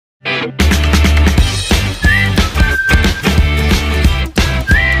Hello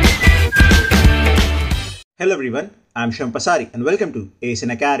everyone, I'm Shivam Pasari and welcome to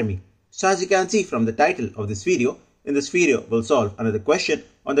ASN Academy. So as you can see from the title of this video, in this video we'll solve another question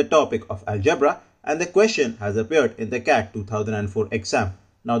on the topic of algebra, and the question has appeared in the CAT 2004 exam.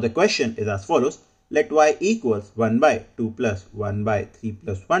 Now the question is as follows: let y equals 1 by 2 plus 1 by 3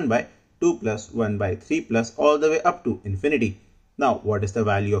 plus 1 by 2 plus 1 by 3 plus all the way up to infinity. Now what is the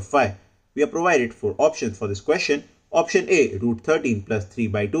value of y? We are provided 4 options for this question. Option A, root 13 plus 3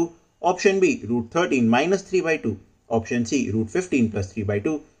 by 2. Option B, root 13 minus 3 by 2. Option C, root 15 plus 3 by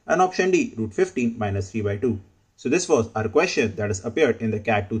 2. And option D, root 15 minus 3 by 2. So this was our question that has appeared in the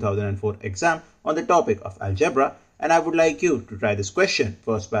CAT 2004 exam on the topic of algebra, and I would like you to try this question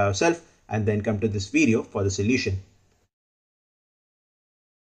first by yourself and then come to this video for the solution.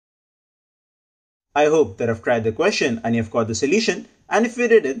 I hope that I've tried the question and you've got the solution, and if you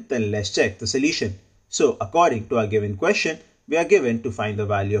didn't, then let's check the solution. So according to our given question, we are given to find the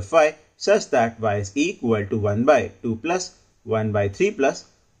value of y such that y is equal to 1 by 2 plus 1 by 3 plus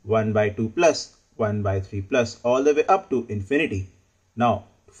 1 by 2 plus 1 by 3 plus all the way up to infinity. Now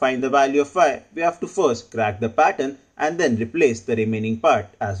to find the value of y, we have to first crack the pattern and then replace the remaining part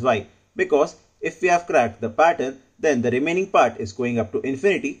as y, because if we have cracked the pattern, then the remaining part is going up to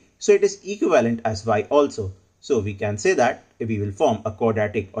infinity, so it is equivalent as y also. So we can say that we will form a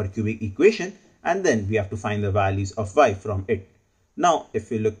quadratic or cubic equation, and then we have to find the values of y from it. Now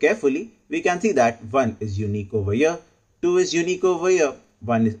if you look carefully, we can see that 1 is unique over here, 2 is unique over here,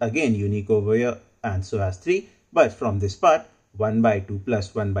 1 is again unique over here, and so as 3. But from this part, 1 by 2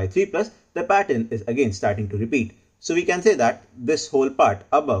 plus 1 by 3 plus, the pattern is again starting to repeat. So we can say that this whole part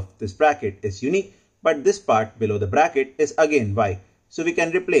above this bracket is unique, but this part below the bracket is again y. So we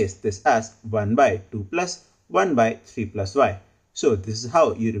can replace this as 1 by 2 plus 1 by 3 plus y. So this is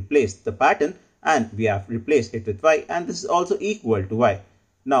how you replace the pattern, and we have replaced it with y, and this is also equal to y.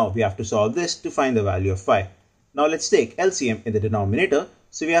 Now we have to solve this to find the value of y. Now let's take LCM in the denominator.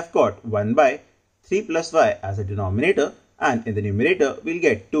 So we have got 1 by 3 plus y as a denominator, and in the numerator we'll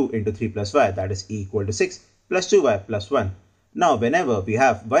get 2 into 3 plus y, that is equal to 6 plus 2y plus 1. Now whenever we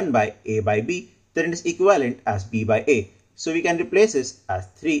have 1 by a by b, then it is equivalent as b by a. So we can replace this as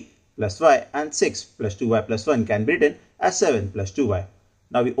 3 plus y, and 6 plus 2y plus 1 can be written as 7 plus 2y.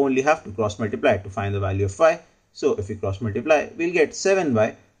 Now we only have to cross multiply to find the value of y. So if we cross multiply, we'll get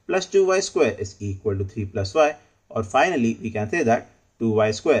 7y plus 2y square is equal to 3 plus y, or finally we can say that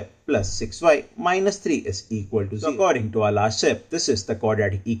 2y square plus 6y minus 3 is equal to 0. So according to our last step, this is the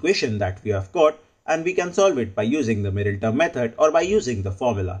quadratic equation that we have got, and we can solve it by using the middle term method or by using the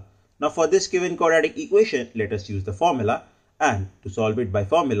formula. Now for this given quadratic equation, let us use the formula, and to solve it by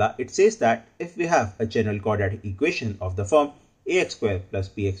formula, it says that if we have a general quadratic equation of the form ax square plus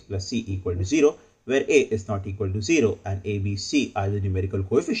bx plus c equal to 0, where a is not equal to 0 and a, b, c are the numerical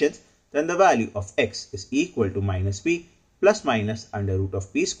coefficients, then the value of x is equal to minus b plus minus under root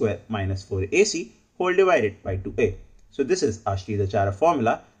of b square minus 4ac whole divided by 2a. So this is our Sridharacharya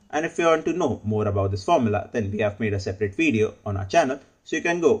formula, and if you want to know more about this formula, then we have made a separate video on our channel, so you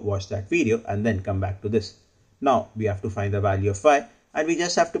can go watch that video and then come back to this. Now we have to find the value of y, and we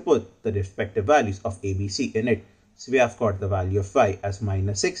just have to put the respective values of a, b, c in it. So we have got the value of y as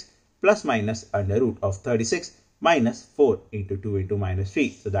minus 6 plus minus under root of 36 minus 4 into 2 into minus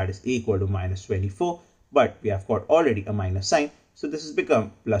 3. So that is equal to minus 24. But we have got already a minus sign. So this has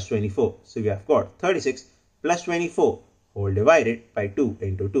become plus 24. So we have got 36 plus 24 whole divided by 2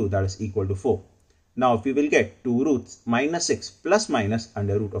 into 2. That is equal to 4. Now if we will get 2 roots minus 6 plus minus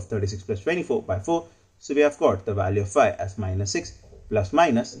under root of 36 plus 24 by 4. So we have got the value of y as minus 6 plus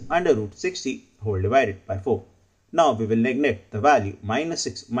minus under root 60 whole divided by 4. Now we will neglect the value minus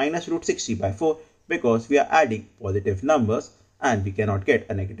 6 minus root 60 by 4 because we are adding positive numbers and we cannot get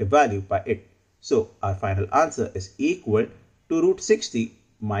a negative value by it. So our final answer is equal to root 60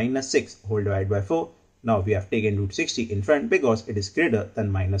 minus 6 whole divided by 4. Now we have taken root 60 in front because it is greater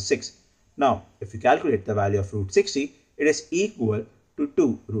than minus 6. Now if we calculate the value of root 60, it is equal to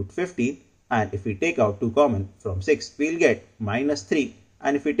 2 root 15, and if we take out 2 common from 6, we will get minus 3,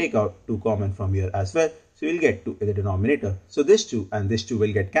 and if we take out 2 common from here as well, so we will get 2 in the denominator. So this 2 and this 2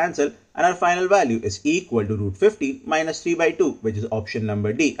 will get cancelled, and our final value is equal to root 15 minus 3 by 2, which is option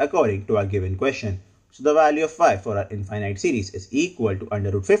number D according to our given question. So the value of y for our infinite series is equal to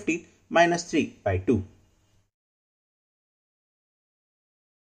under root 15 minus 3 by 2.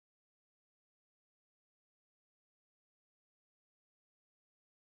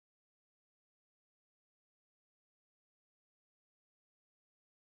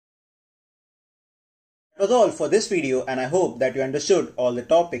 That was all for this video, and I hope that you understood all the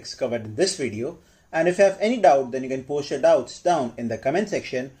topics covered in this video. And if you have any doubt, then you can post your doubts down in the comment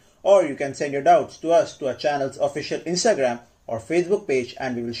section, or you can send your doubts to us to our channel's official Instagram or Facebook page,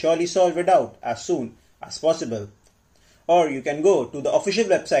 and we will surely solve your doubt as soon as possible. Or you can go to the official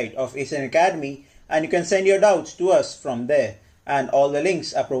website of ACN Academy and you can send your doubts to us from there, and all the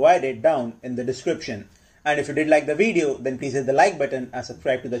links are provided down in the description. And if you did like the video, then please hit the like button and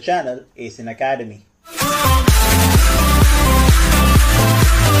subscribe to the channel ACN Academy.